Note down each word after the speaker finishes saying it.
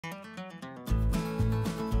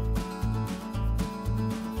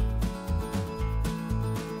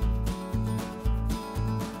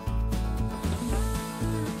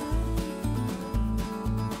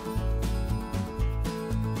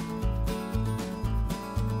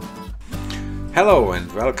Hello and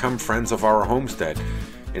welcome friends of our homestead.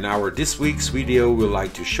 In our this week's video we'd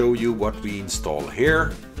like to show you what we install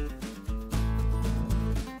here,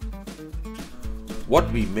 what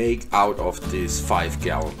we make out of this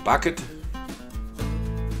 5-gallon bucket,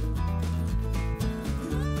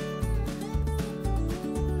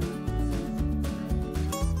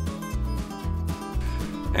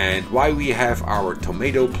 and why we have our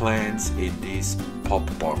tomato plants in these pop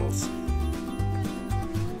bottles.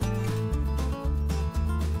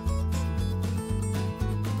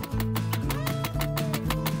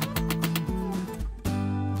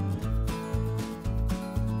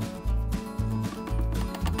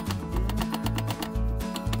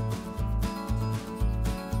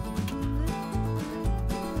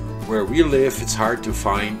 Where we live, it's hard to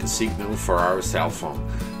find a signal for our cell phone,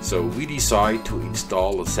 so we decide to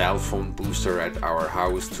install a cell phone booster at our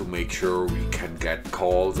house to make sure we can get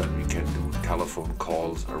calls and we can do telephone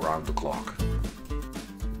calls around the clock.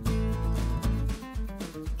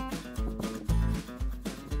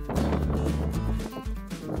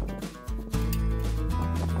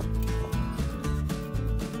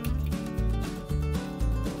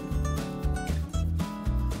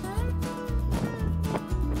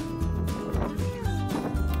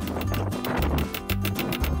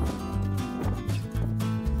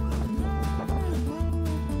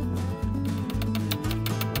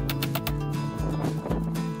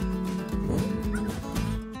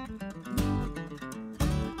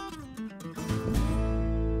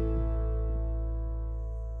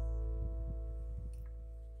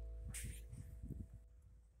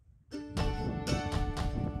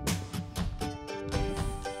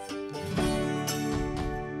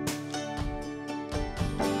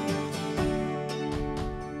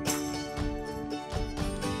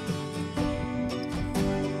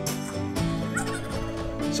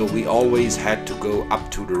 So we always had to go up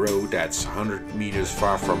to the road that's 100 meters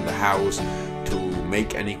far from the house to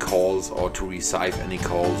make any calls or to receive any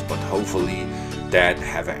calls, but hopefully that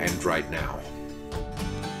have an end right now.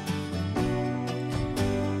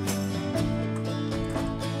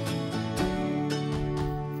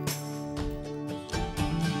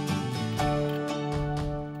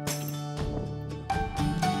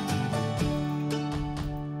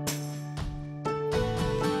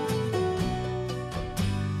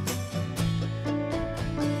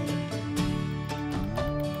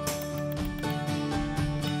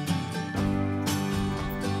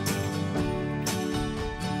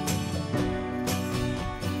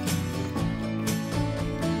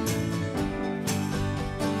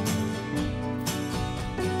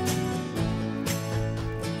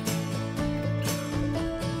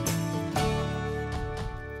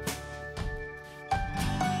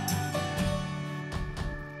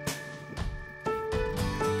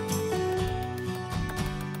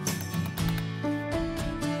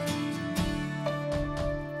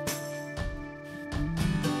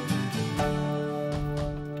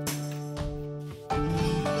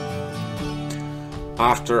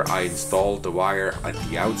 After I install the wire at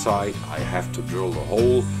the outside, I have to drill the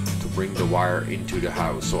hole to bring the wire into the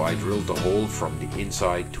house. So I drilled the hole from the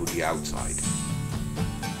inside to the outside.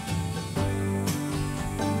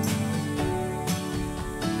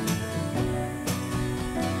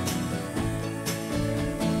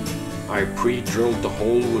 I pre-drilled the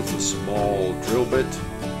hole with a small drill bit.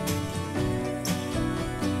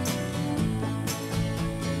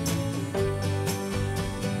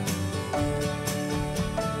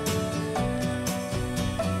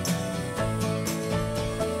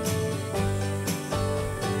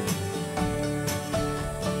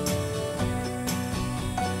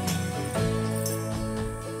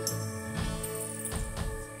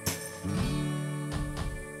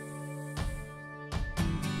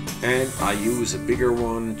 And I use a bigger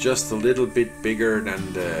one, just a little bit bigger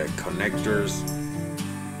than the connectors.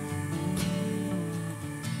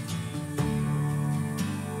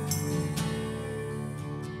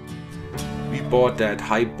 We bought that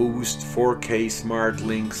high boost 4K Smart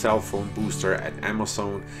Link cell phone booster at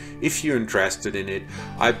Amazon. If you're interested in it,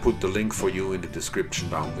 I put the link for you in the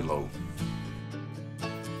description down below.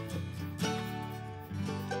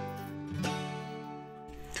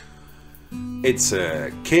 It's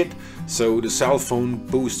a kit, so the cell phone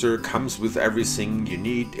booster comes with everything you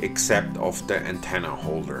need except of the antenna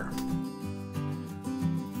holder.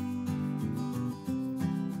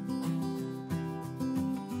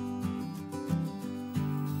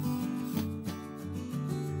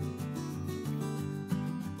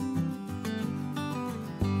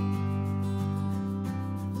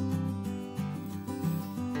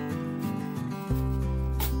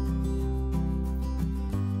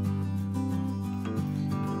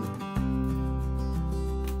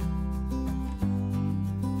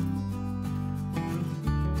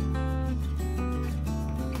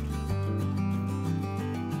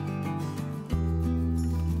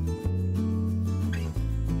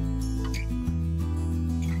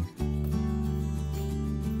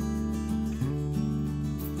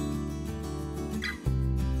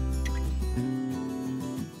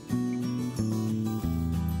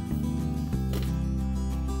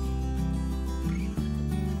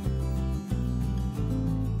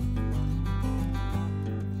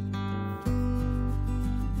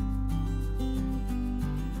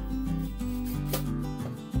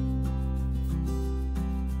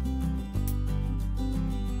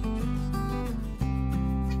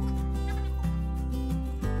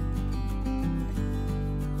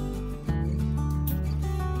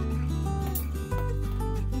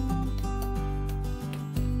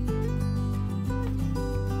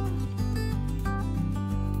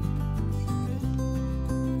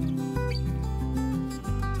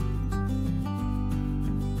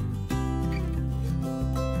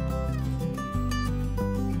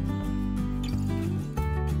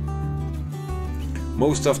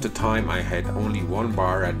 Most of the time I had only one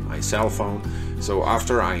bar at my cell phone, so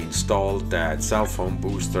after I installed that cell phone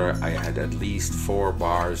booster I had at least 4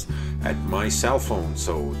 bars at my cell phone,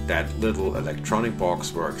 so that little electronic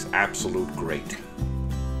box works absolute great.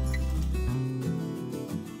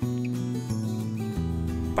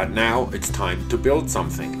 But now it's time to build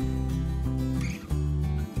something.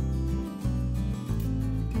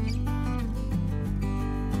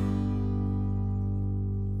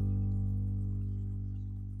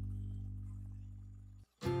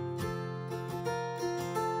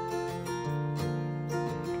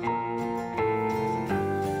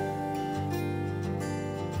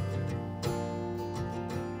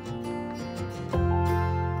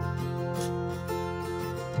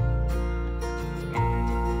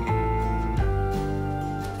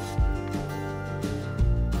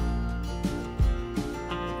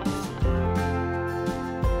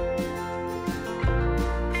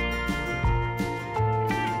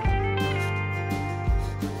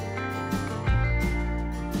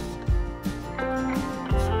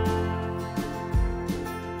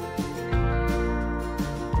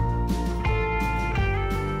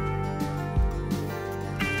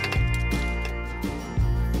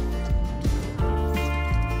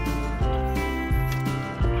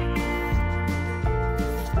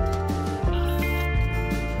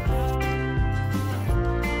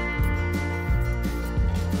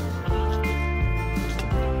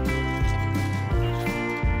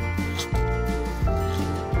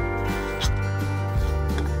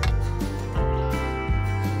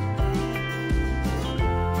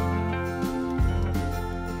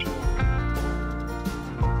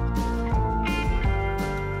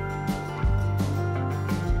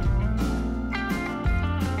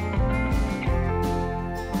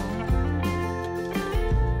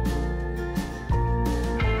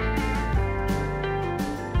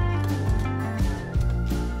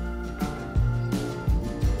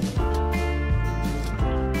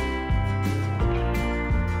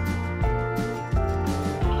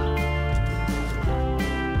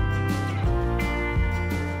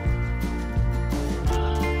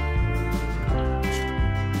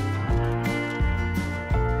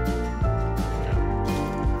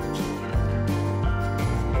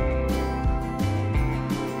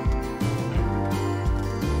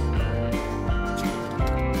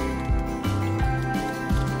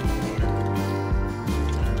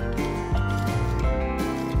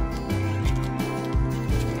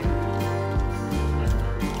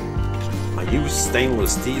 Use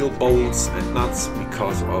stainless steel bolts and nuts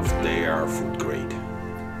because of their food grade.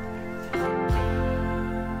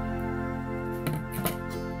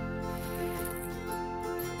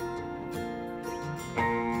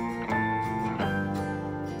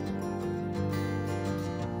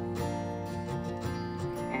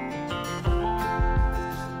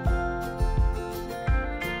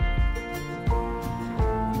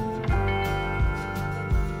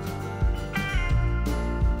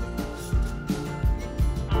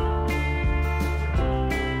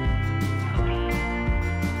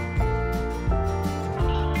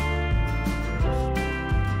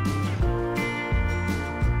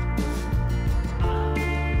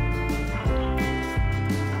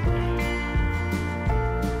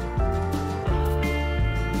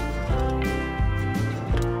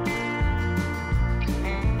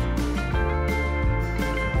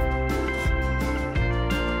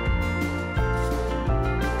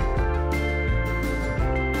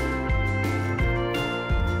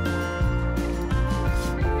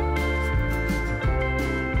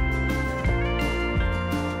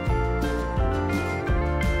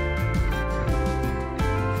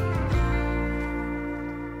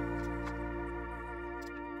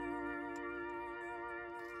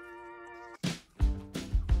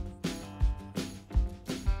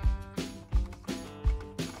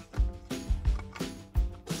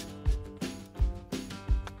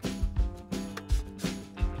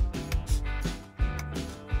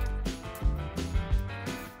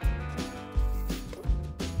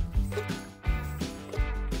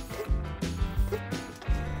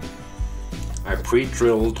 I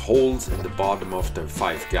pre-drilled holes in the bottom of the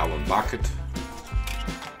 5-gallon bucket.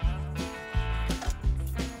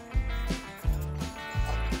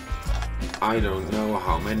 I don't know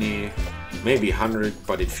how many, maybe 100,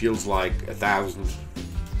 but it feels like 1,000.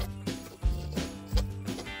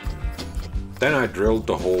 Then I drilled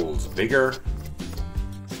the holes bigger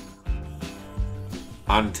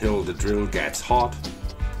until the drill gets hot.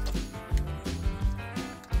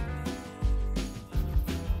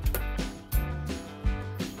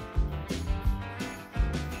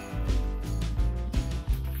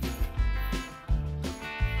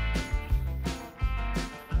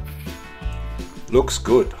 Looks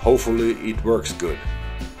good. Hopefully it works good.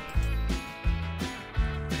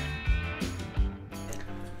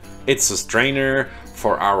 It's a strainer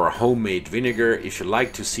for our homemade vinegar. If you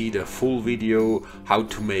like to see the full video how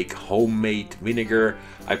to make homemade vinegar,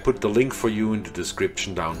 I put the link for you in the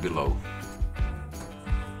description down below.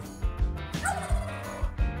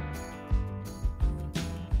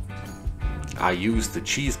 I use the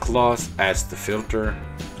cheesecloth as the filter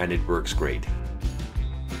and it works great.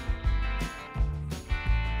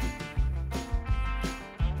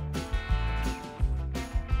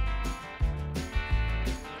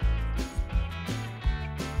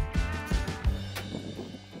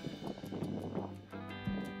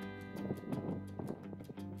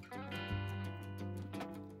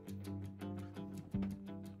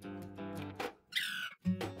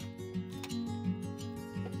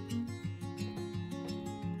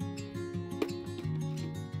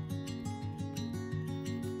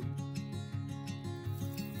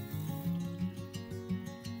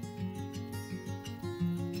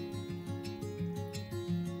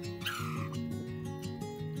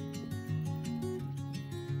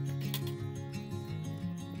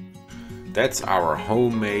 That's our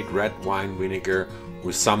homemade red wine vinegar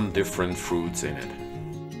with some different fruits in it.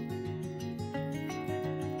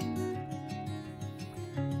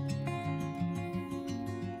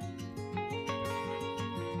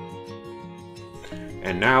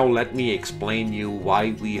 And now let me explain you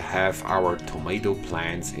why we have our tomato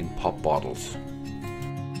plants in pop bottles.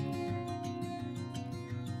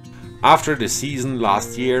 After the season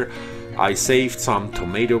last year, I saved some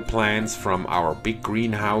tomato plants from our big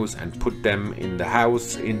greenhouse and put them in the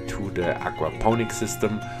house into the aquaponic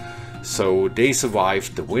system. So they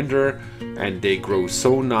survived the winter and they grow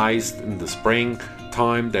so nice in the spring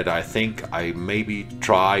time that I think I maybe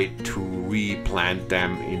try to replant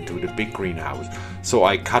them into the big greenhouse. So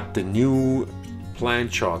I cut the new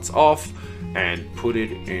plant shots off and put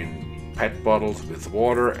it in PET bottles with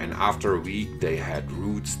water, and after a week they had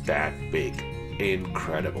roots that big.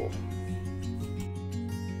 Incredible.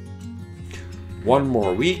 One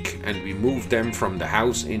more week and we move them from the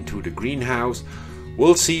house into the greenhouse.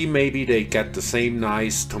 We'll see, maybe they get the same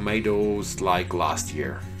nice tomatoes like last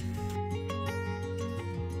year.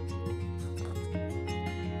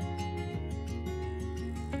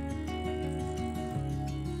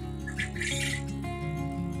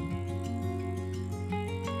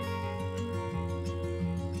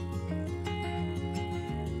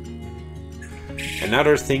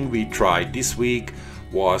 Another thing we tried this week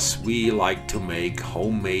was we like to make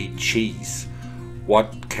homemade cheese.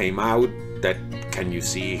 What came out, that can you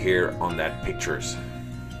see here on that pictures.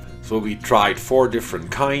 So we tried 4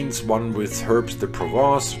 different kinds, one with herbs de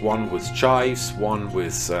Provence, one with chives, one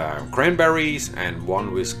with cranberries, and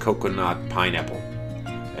one with coconut pineapple.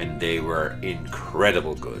 And they were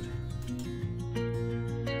incredible good.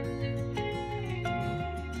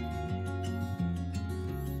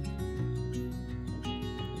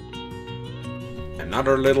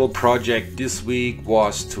 Another little project this week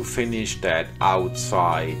was to finish that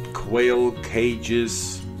outside quail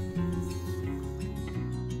cages.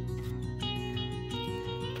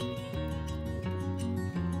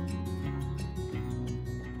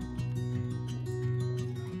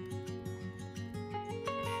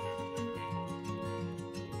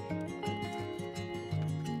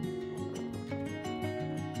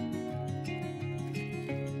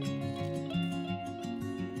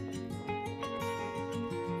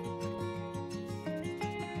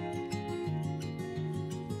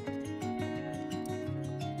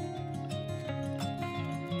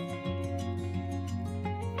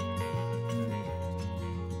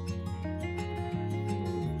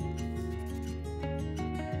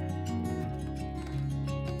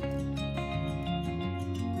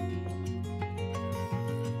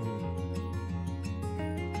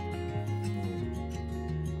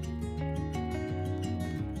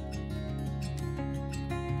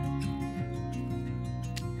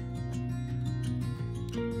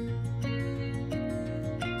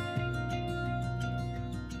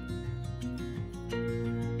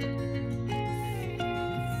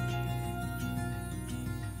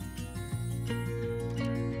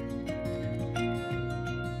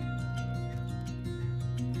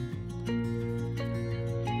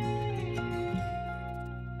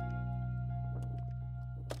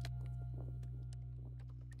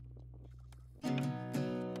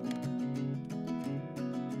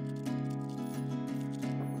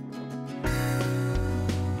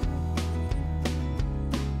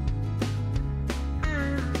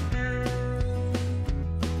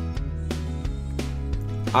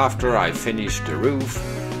 After I finished the roof,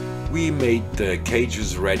 we made the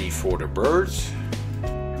cages ready for the birds.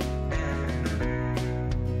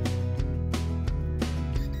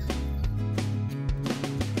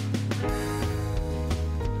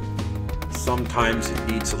 sometimes it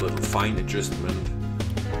needs a little fine adjustment.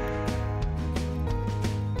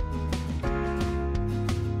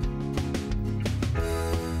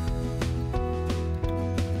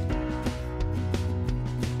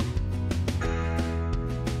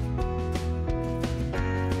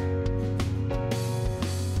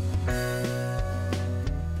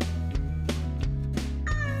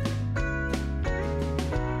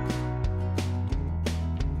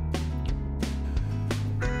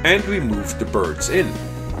 And we move the birds in.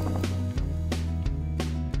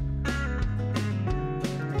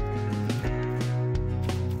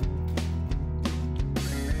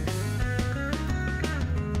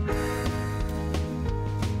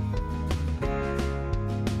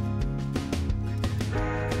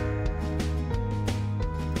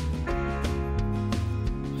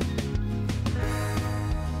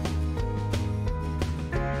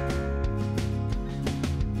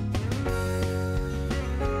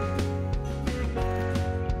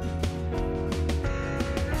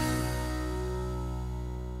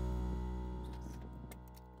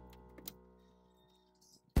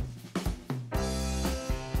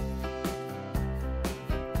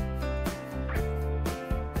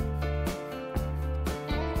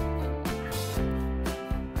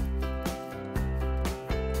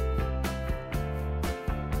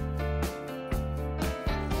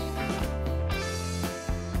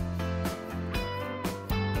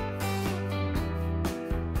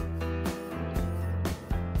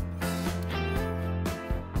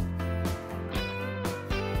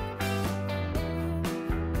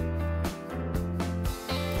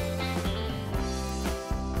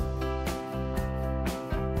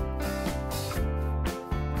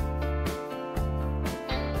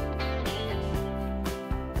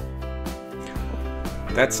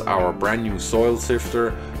 That's our brand new soil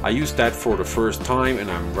sifter. I used that for the first time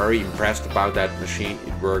and I'm very impressed about that machine.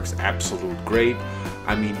 It works absolutely great.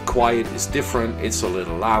 I mean, quiet is different, it's a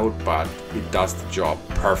little loud, but it does the job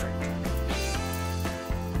perfect.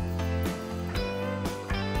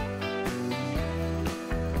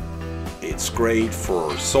 It's great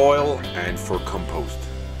for soil and for compost.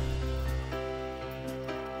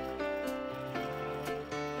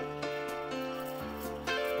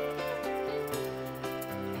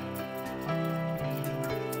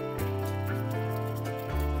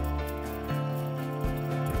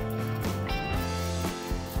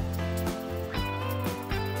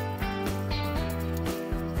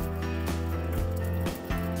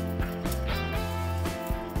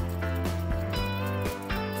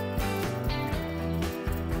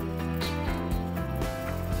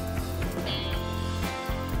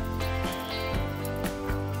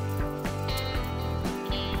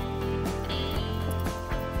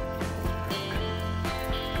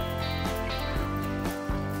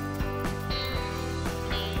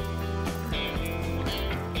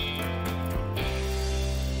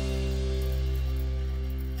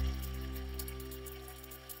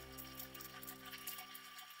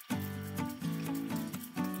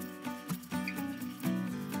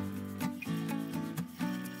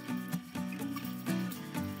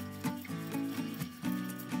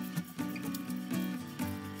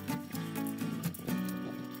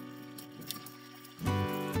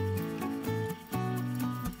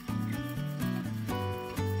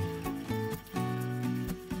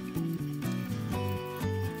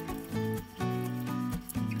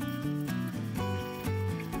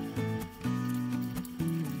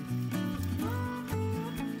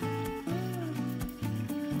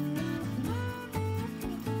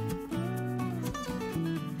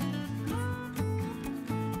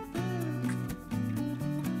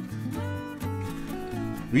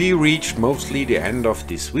 We reached mostly the end of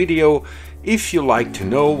this video. If you like to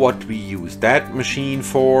know what we use that machine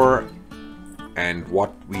for and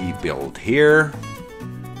what we build here,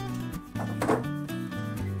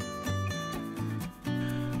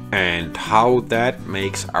 and how that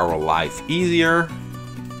makes our life easier,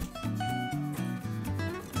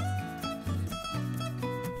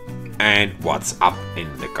 and what's up in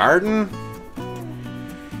the garden,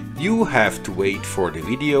 you have to wait for the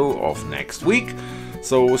video of next week.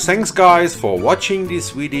 So thanks guys for watching this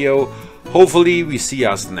video. Hopefully we see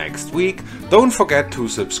us next week. Don't forget to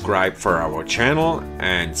subscribe for our channel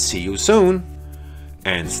and see you soon.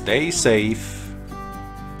 And stay safe.